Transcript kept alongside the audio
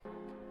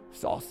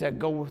Saul said,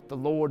 go with the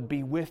Lord,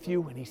 be with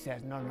you. And he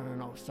says,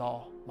 no,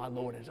 Saul, my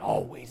Lord has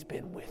always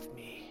been with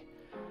me.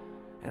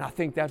 And I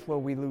think that's where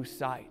we lose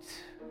sight.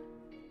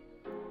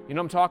 You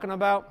know what I'm talking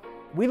about?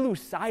 We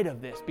lose sight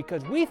of this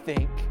because we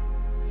think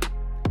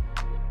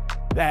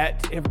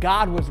that if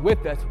God was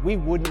with us, we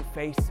wouldn't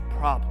face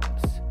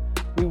problems.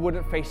 We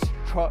wouldn't face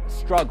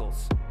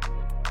struggles.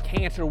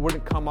 Cancer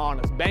wouldn't come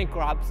on us.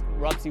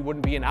 Bankruptcy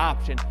wouldn't be an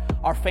option.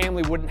 Our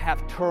family wouldn't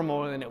have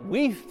turmoil in it.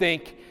 We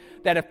think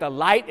that if the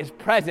light is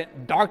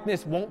present,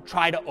 darkness won't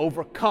try to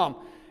overcome.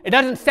 It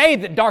doesn't say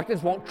that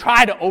darkness won't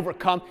try to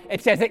overcome.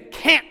 It says it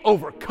can't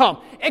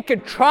overcome. It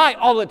could try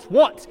all it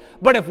wants.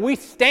 But if we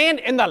stand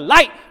in the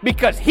light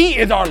because He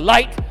is our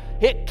light,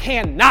 it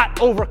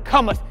cannot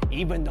overcome us,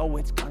 even though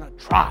it's going to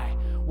try.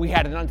 We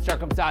had an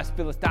uncircumcised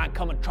Philistine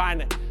coming trying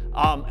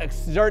to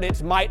exert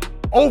its might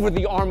over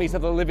the armies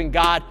of the living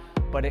God,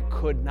 but it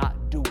could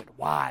not do it.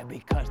 Why?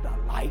 Because the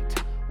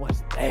light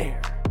was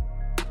there.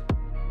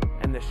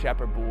 And the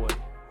shepherd boy,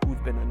 who's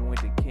been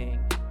anointed king,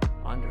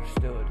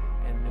 understood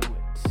and knew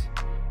it.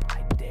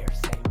 I dare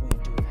say we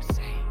do the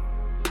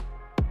same.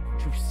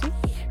 Don't you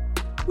see?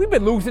 We've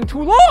been losing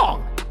too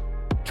long.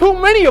 Too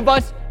many of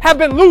us have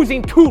been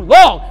losing too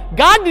long.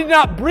 God did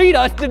not breed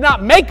us, did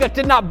not make us,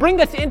 did not bring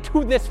us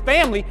into this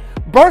family,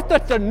 birthed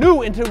us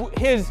anew into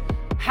His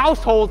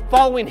household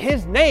following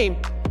His name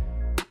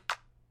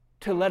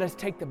to let us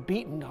take the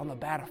beating on the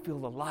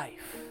battlefield of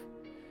life.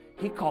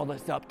 He called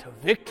us up to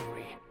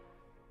victory.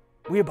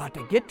 We're about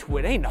to get to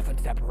it. Ain't nothing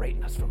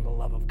separating us from the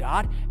love of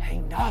God.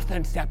 Ain't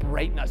nothing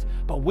separating us.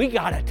 But we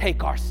got to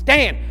take our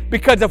stand.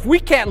 Because if we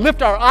can't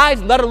lift our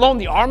eyes, let alone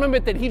the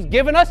armament that He's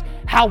given us,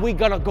 how we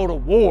going to go to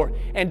war?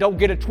 And don't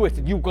get it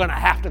twisted. You're going to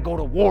have to go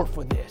to war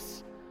for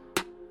this.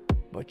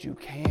 But you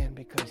can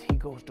because He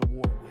goes to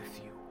war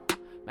with you.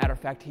 Matter of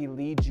fact, He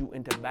leads you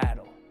into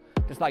battle.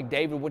 Just like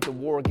David went to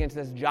war against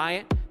this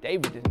giant,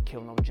 David didn't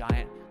kill no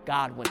giant.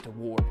 God went to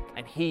war.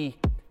 And He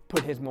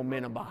put His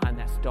momentum behind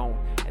that stone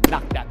and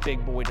knock that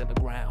big boy to the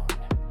ground.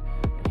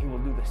 And He will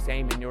do the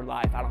same in your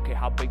life. I don't care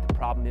how big the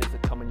problem is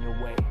that's coming your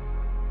way.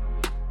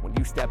 When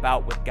you step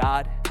out with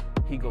God,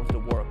 He goes to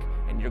work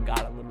and your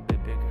God a little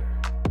bit bigger.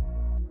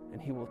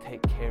 And He will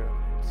take care of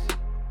it.